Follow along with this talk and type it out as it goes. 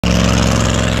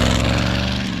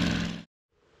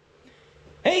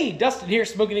Hey, Dustin here,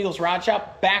 Smoking Eagles Rod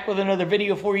Shop, back with another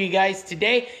video for you guys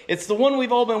today. It's the one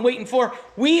we've all been waiting for.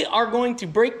 We are going to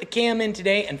break the cam in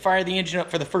today and fire the engine up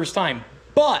for the first time.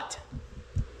 But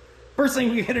first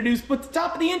thing we gotta do is put the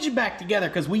top of the engine back together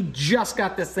because we just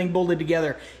got this thing bolted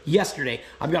together yesterday.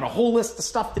 I've got a whole list of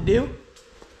stuff to do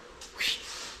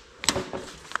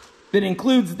that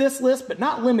includes this list, but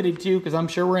not limited to, because I'm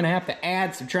sure we're gonna have to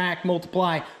add, subtract,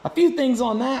 multiply a few things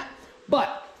on that.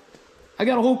 But I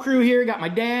got a whole crew here. Got my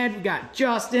dad, we got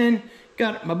Justin,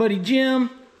 got my buddy Jim.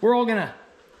 We're all gonna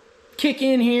kick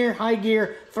in here, high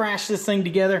gear, thrash this thing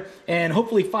together, and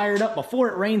hopefully fire it up before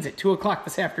it rains at 2 o'clock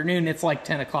this afternoon. It's like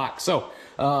 10 o'clock. So,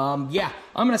 yeah,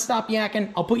 I'm gonna stop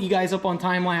yakking. I'll put you guys up on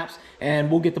time lapse,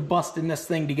 and we'll get to busting this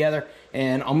thing together,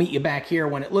 and I'll meet you back here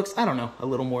when it looks, I don't know, a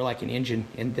little more like an engine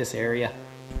in this area.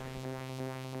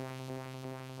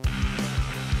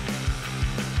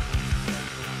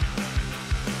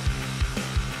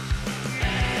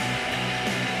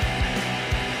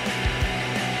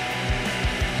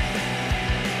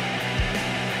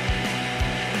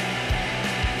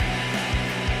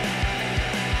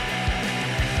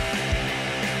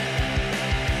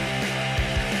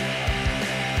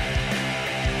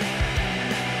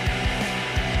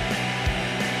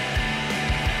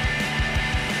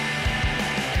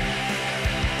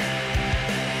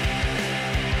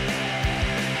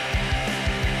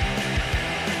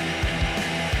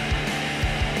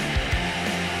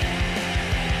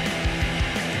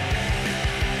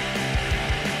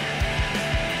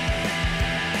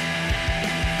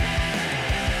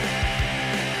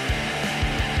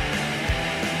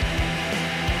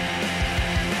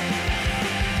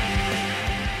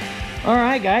 All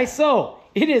right, guys, so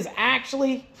it is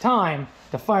actually time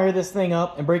to fire this thing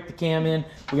up and break the cam in.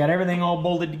 We got everything all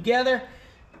bolted together,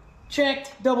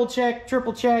 checked, double checked,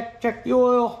 triple checked, checked the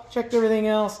oil, checked everything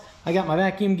else. I got my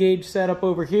vacuum gauge set up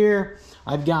over here.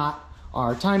 I've got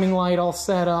our timing light all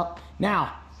set up.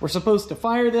 Now, we're supposed to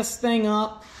fire this thing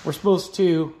up. We're supposed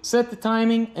to set the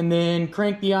timing and then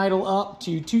crank the idle up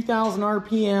to 2,000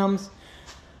 RPMs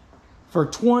for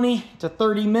 20 to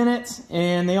 30 minutes.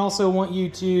 And they also want you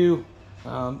to,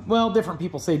 well, different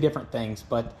people say different things,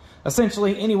 but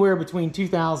essentially anywhere between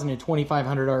 2,000 and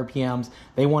 2,500 RPMs,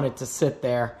 they want it to sit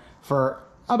there for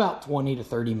about 20 to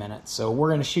 30 minutes. So we're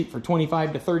gonna shoot for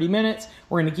 25 to 30 minutes.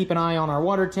 We're gonna keep an eye on our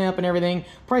water temp and everything.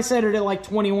 Probably set it at like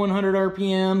 2,100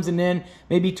 RPMs and then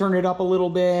maybe turn it up a little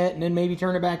bit and then maybe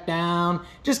turn it back down.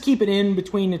 Just keep it in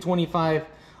between the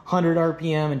 2,500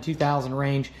 RPM and 2,000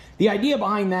 range. The idea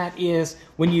behind that is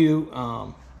when you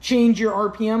change your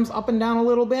RPMs up and down a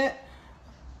little bit,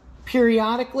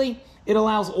 periodically, it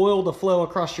allows oil to flow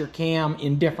across your cam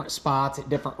in different spots at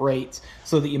different rates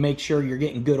so that you make sure you're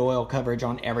getting good oil coverage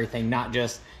on everything, not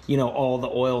just, you know, all the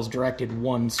oil's directed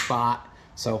one spot.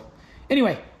 So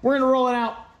anyway, we're gonna roll it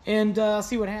out and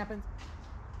see what happens.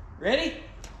 Ready?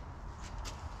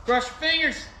 Cross your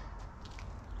fingers.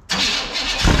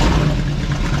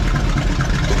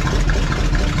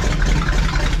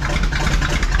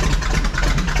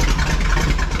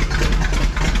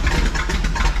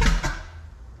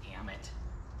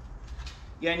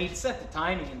 Yeah, I need to set the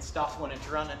timing and stuff when it's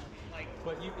running. Like,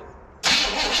 but you can.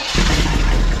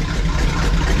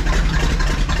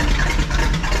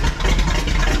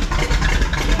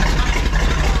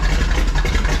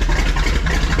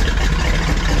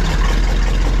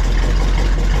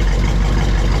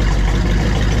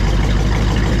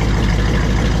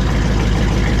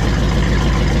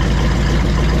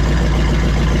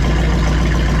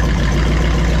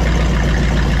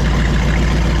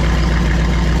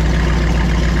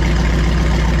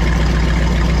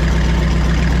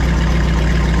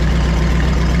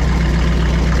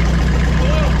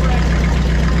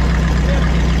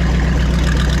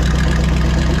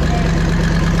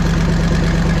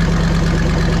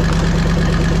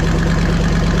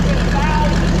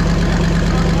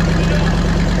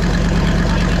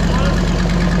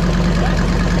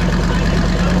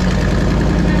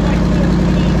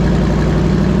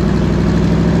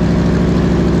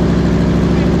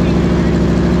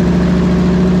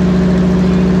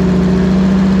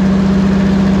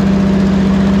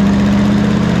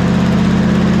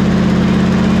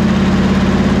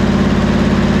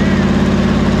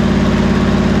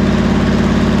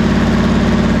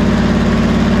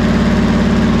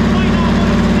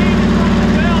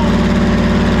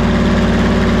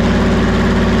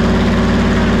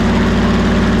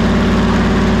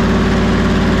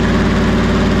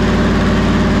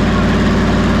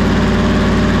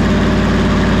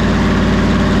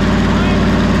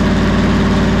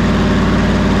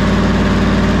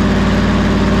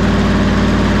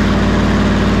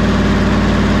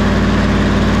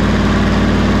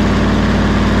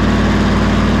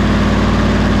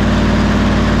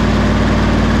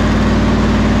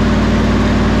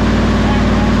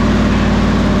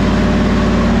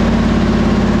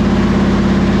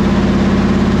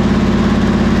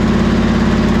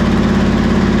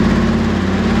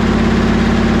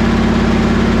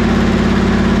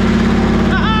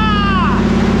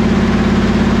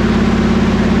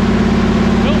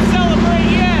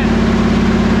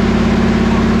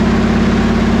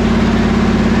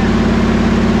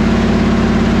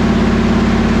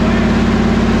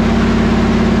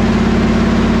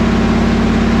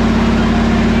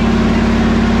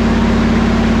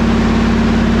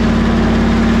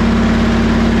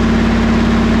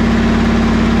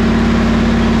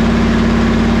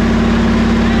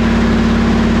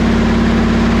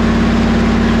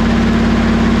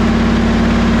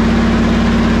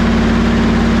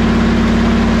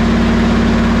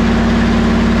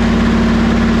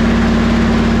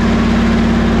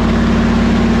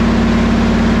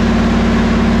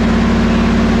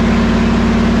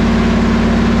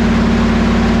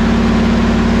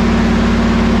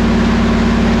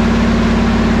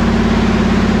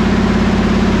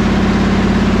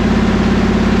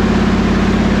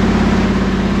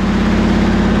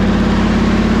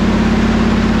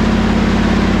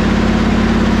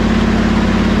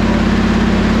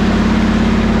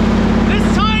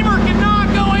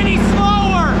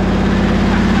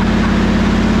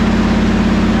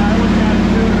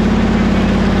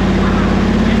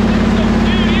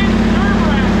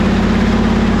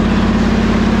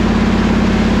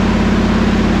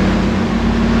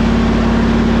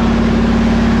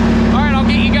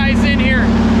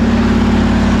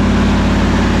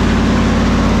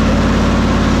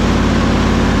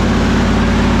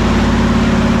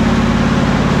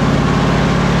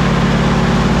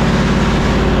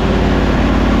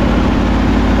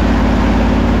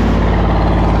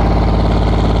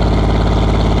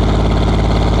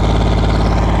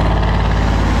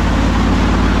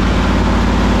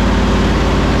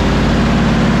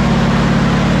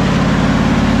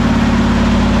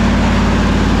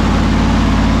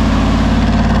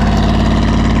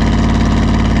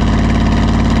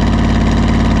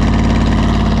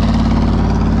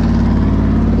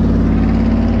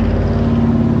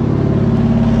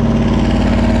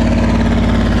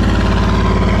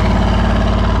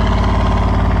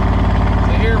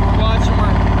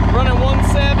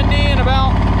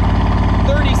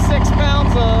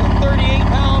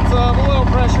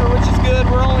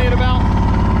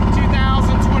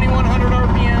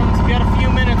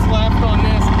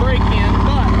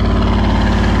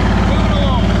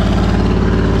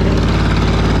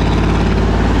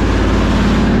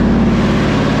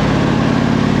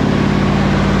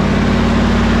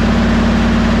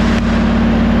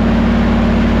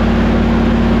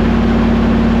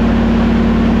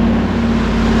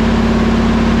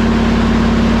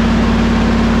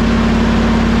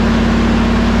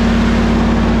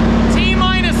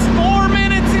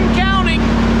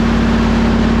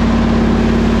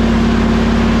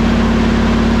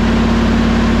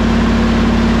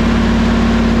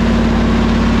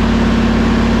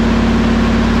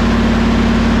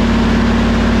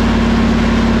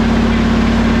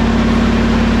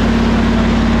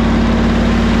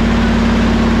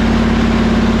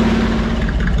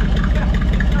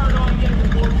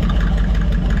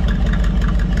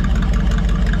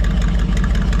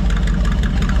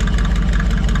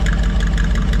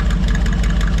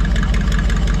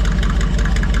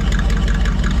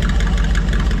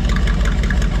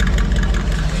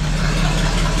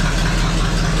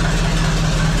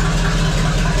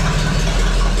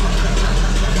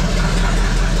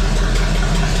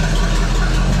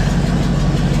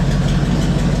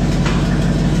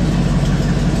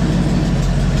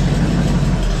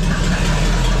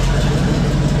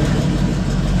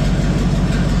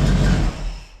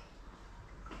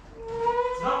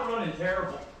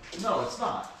 terrible. No, it's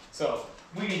not. So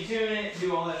we can tune it and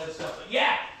do all that other stuff. But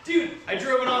yeah, dude, I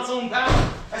drove it on its own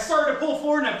power. I started to pull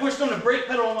forward and I pushed on the brake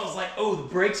pedal and I was like, oh, the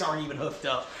brakes aren't even hooked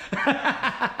up.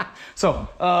 So,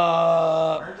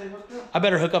 Aren't they hooked up? I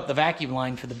better hook up the vacuum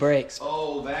line for the brakes.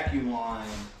 Oh, vacuum line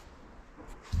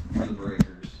for the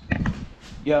breakers.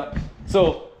 Yeah.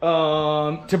 So,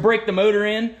 to break the motor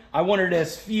in, I wanted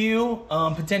as few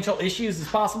potential issues as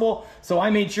possible. So I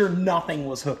made sure nothing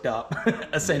was hooked up,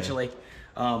 essentially.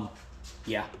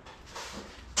 Yeah.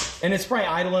 And it's probably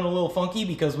idling a little funky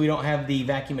because we don't have the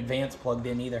vacuum advance plugged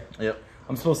in either. Yep.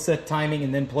 I'm supposed to set timing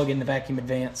and then plug in the vacuum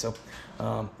advance. So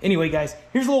anyway, guys,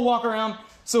 here's a little walk around.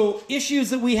 So issues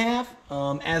that we have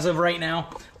as of right now,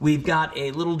 we've got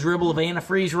a little dribble of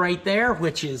antifreeze right there,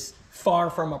 which is far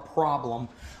from a problem.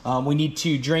 We need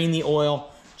to drain the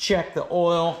oil, check the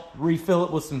oil, refill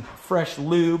it with some fresh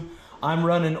lube. I'm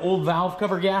running old valve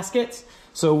cover gaskets.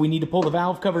 So we need to pull the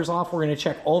valve covers off. We're going to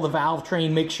check all the valve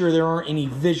train, make sure there aren't any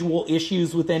visual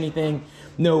issues with anything,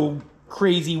 no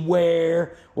crazy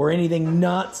wear or anything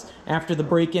nuts after the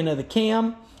break-in of the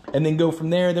cam, and then go from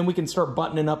there. Then we can start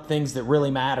buttoning up things that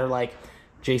really matter, like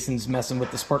Jason's messing with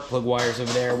the spark plug wires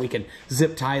over there. We can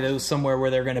zip tie those somewhere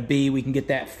where they're going to be. We can get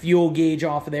that fuel gauge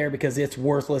off of there because it's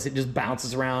worthless. It just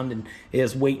bounces around and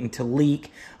is waiting to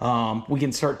leak. We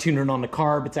can start tuning on the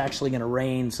carb. It's actually going to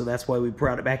rain, so that's why we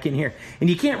brought it back in here. And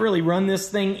you can't really run this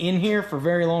thing in here for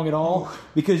very long at all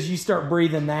because you start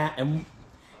breathing that, and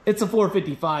it's a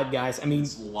 455, guys. I mean,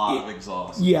 it's a lot of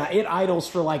exhaust. Yeah, it idles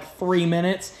for like 3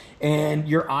 minutes, and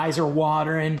your eyes are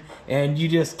watering, and you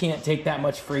just can't take that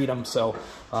much freedom. So,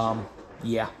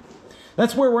 yeah,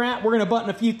 that's where we're at. We're gonna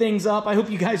button a few things up. I hope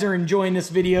you guys are enjoying this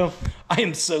video. I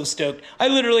am so stoked. I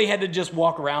literally had to just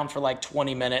walk around for like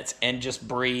 20 minutes and just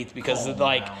breathe because of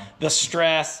like the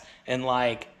stress and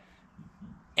like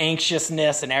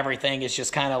anxiousness and everything is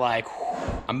just kind of like,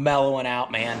 whew, I'm mellowing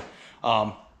out, man.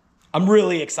 I'm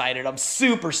really excited. I'm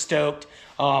super stoked.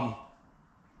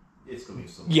 It's gonna be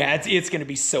so yeah, it's gonna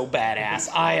be so badass.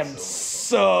 I am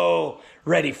so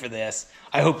ready for this.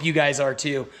 I hope you guys are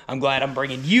too. I'm glad I'm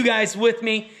bringing you guys with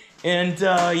me. And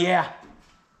yeah.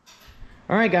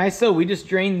 All right, guys. So we just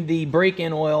drained the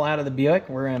break-in oil out of the Buick.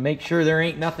 We're gonna make sure there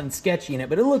ain't nothing sketchy in it,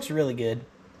 but it looks really good.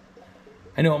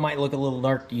 I know it might look a little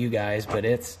dark to you guys, but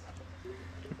it's.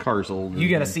 The car's old. You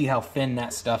got to see how thin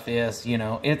that stuff is. You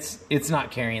know, it's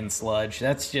not carrying sludge.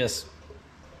 That's just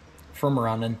from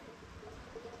running.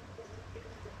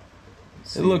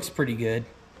 It looks pretty good.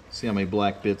 See how many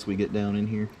black bits we get down in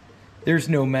here? There's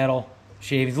no metal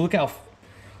shavings. Look how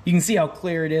you can see how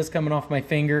clear it is coming off my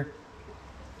finger.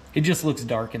 It just looks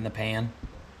dark in the pan.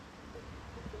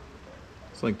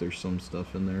 It's like there's some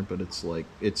stuff in there, but it's like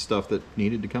it's stuff that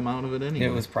needed to come out of it anyway. It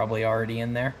was probably already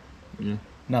in there. Yeah.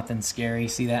 Nothing scary.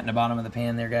 See that in the bottom of the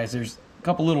pan there, guys? There's a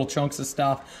couple little chunks of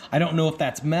stuff. I don't know if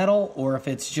that's metal or if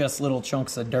it's just little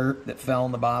chunks of dirt that fell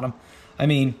in the bottom. I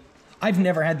mean, I've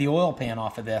never had the oil pan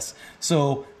off of this.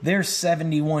 So there's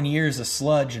 71 years of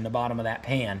sludge in the bottom of that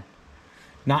pan.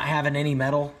 Not having any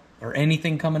metal or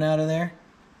anything coming out of there.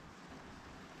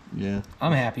 Yeah.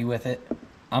 I'm happy with it.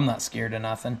 I'm not scared of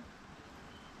nothing.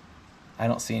 I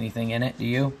don't see anything in it. Do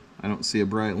you? I don't see a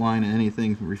bright line of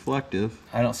anything reflective.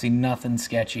 I don't see nothing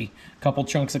sketchy. Couple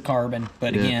chunks of carbon,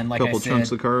 but Yeah, again, like I said, couple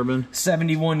chunks of carbon.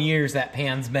 71 years that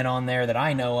pan's been on there that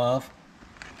I know of.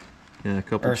 Yeah, a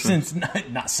couple. Or chunks. since,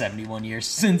 not 71 years,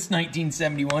 since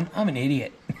 1971. I'm an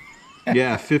idiot.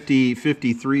 Yeah,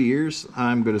 53 years.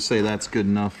 I'm going to say that's good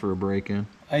enough for a break-in.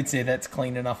 I'd say that's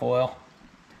clean enough oil.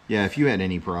 Yeah, if you had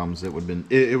any problems, it would have been.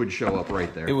 It would show up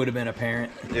right there. It would have been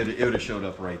apparent. It would have showed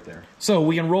up right there. So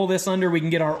we can roll this under. We can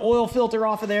get our oil filter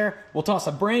off of there. We'll toss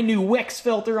a brand new Wix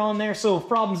filter on there. So if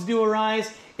problems do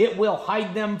arise, it will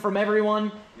hide them from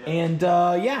everyone. Yep. And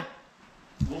yeah,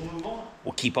 We'll move on.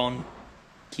 We'll keep on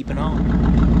keeping on.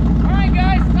 All right,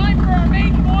 guys, time for our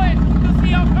main voyage. Let's go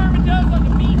see how Carmen does on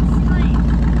the mean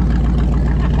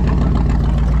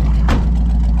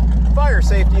street. Fire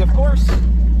safety, of course.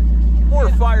 More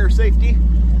fire safety.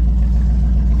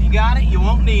 If you got it, you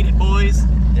won't need it, boys.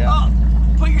 Yeah. Oh,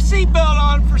 put your seatbelt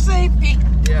on for safety.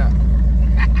 Yeah.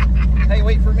 Hey,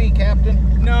 wait for me,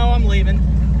 Captain. No, I'm leaving.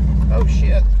 Oh,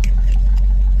 shit.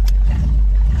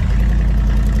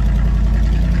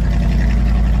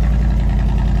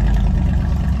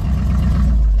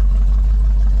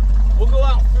 We'll go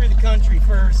out through the country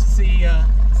first, see how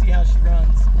she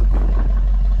runs.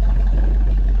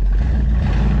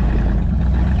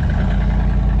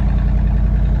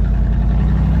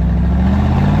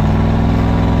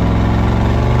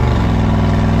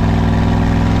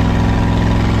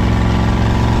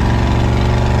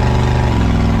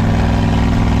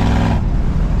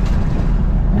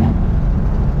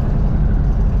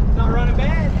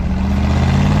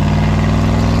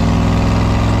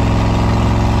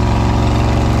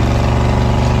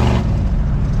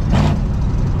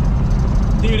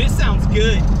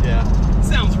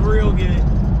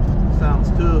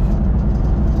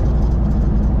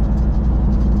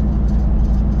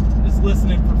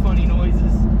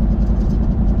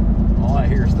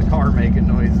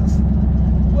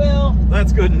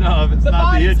 good enough. It's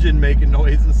not the engine making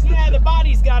noises. Yeah, the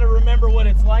body's got to remember what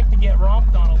it's like to get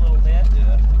romped on a little bit.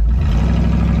 Yeah.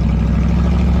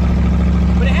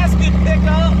 But it has good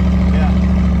pickup. Yeah.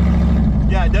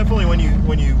 Yeah, definitely when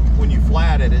you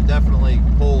flat it, it definitely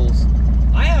pulls.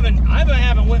 I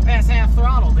haven't went past half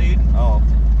throttle, dude. Oh.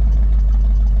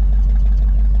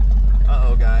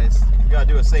 Uh-oh, guys. You gotta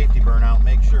do a safety burnout,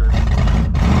 make sure.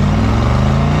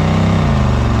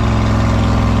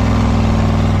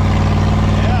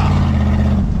 Yeah.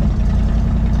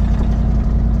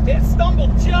 It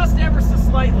stumbled just ever so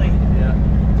slightly. Yeah.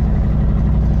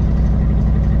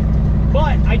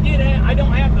 But I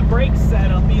don't have the brakes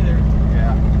set up either.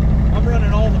 Yeah. I'm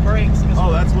running all the brakes.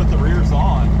 Oh, that's with the rear's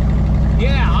on.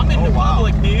 Yeah, I'm in the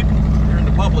public, dude. You're in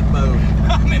the public mode.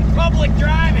 I'm in public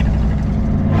driving.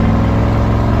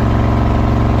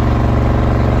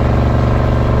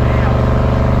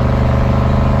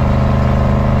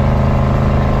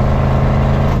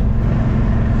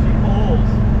 She pulls.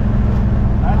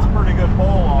 That's a pretty good pull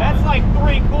on That's it. like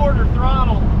 3/4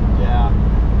 throttle. Yeah.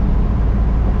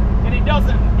 And it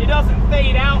doesn't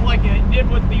fade out like it did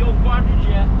with the old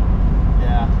quadrijet.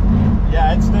 Yeah.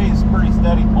 Yeah, it stays pretty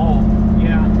steady pull.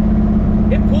 Yeah.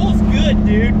 It pulls good,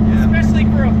 dude. Yeah. Especially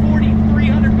for a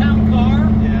 4,300-pound car.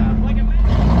 Yeah. Like a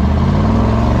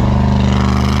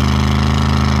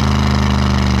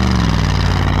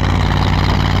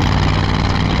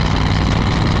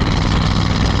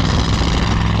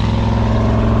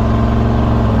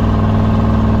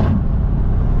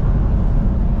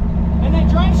And that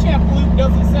drive shaft loop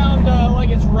doesn't sound like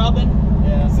it's rubbing.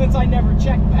 Yeah. Since I never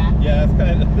checked that. Yeah, it's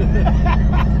kind of.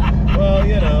 Well,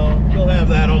 you know, you'll have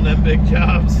that on them big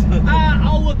jobs.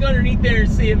 I'll look underneath there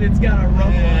and see if it's got a rub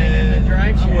line in the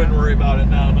drive shaft. I wouldn't worry about it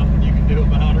now. Nothing you can do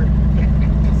about her.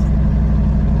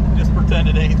 just pretend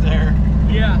it ain't there.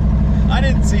 Yeah. I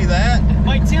didn't see that.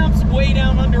 My temp's way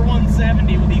down under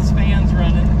 170 with these fans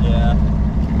running. Yeah.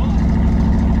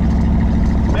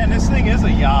 Man, this thing is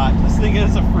a yacht. This thing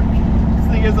is a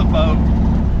boat.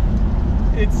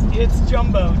 It's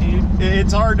jumbo, dude.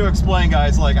 It's hard to explain,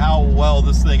 guys, like how well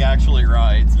this thing actually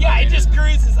rides. Yeah, it just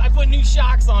cruises. I put new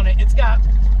shocks on it. It's got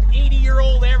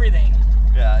 80-year-old everything.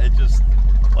 Yeah, it just,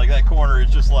 like that corner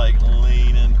is just like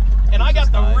leaning. And I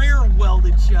got the rear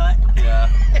welded shut. Yeah.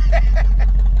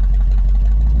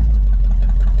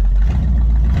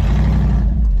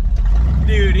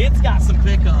 Dude, it's got some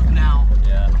pickup now.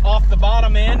 Yeah. Off the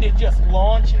bottom end, it just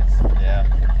launches. Yeah.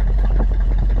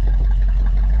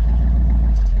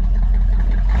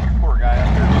 Poor guy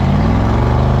up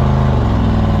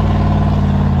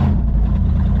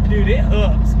there. Dude, it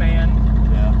hooks, man.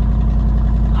 Yeah.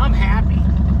 I'm happy.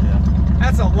 Yeah.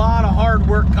 That's a lot of hard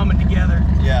work coming together.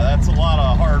 Yeah, that's a lot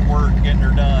of hard work getting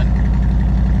her done.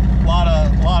 Lot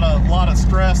of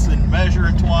stress and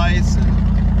measuring twice and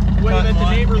Wave at the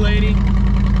neighbor lady.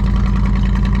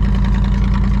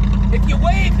 If you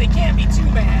wave, they can't be too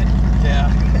mad.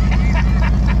 Yeah.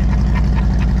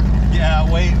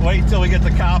 Yeah, wait till we get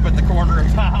the cop at the corner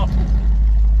of town.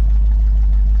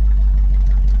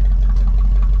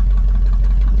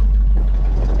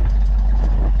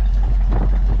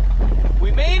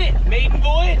 We made it. Maiden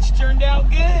voyage turned out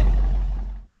good.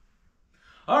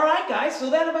 All right, guys, so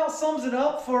that about sums it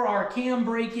up for our cam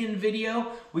break-in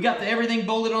video. We got everything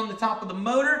bolted on the top of the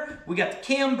motor. We got the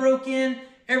cam broke in.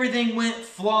 Everything went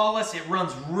flawless. It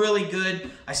runs really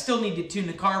good. I still need to tune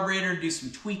the carburetor, do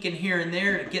some tweaking here and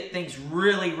there to get things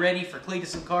really ready for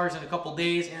Cleetus and Cars in a couple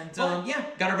days. And yeah,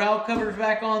 got our valve covers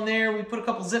back on there. We put a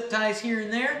couple zip ties here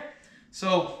and there.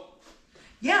 So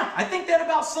yeah, I think that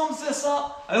about sums this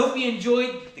up. I hope you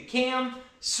enjoyed the cam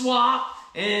swap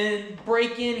and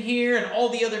break in here and all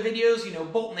the other videos, you know,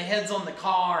 bolting the heads on the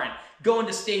car and going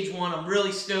to stage 1. I'm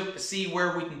really stoked to see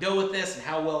where we can go with this and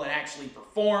how well it actually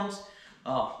performs.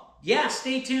 Yeah,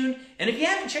 stay tuned. And if you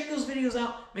haven't checked those videos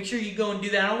out, make sure you go and do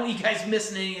that. I don't want you guys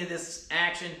missing any of this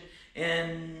action.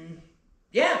 And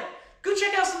yeah, go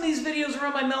check out some of these videos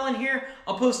around my melon here.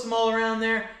 I'll post them all around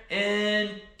there.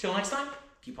 And till next time,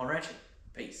 keep on wrenching.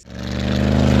 Peace.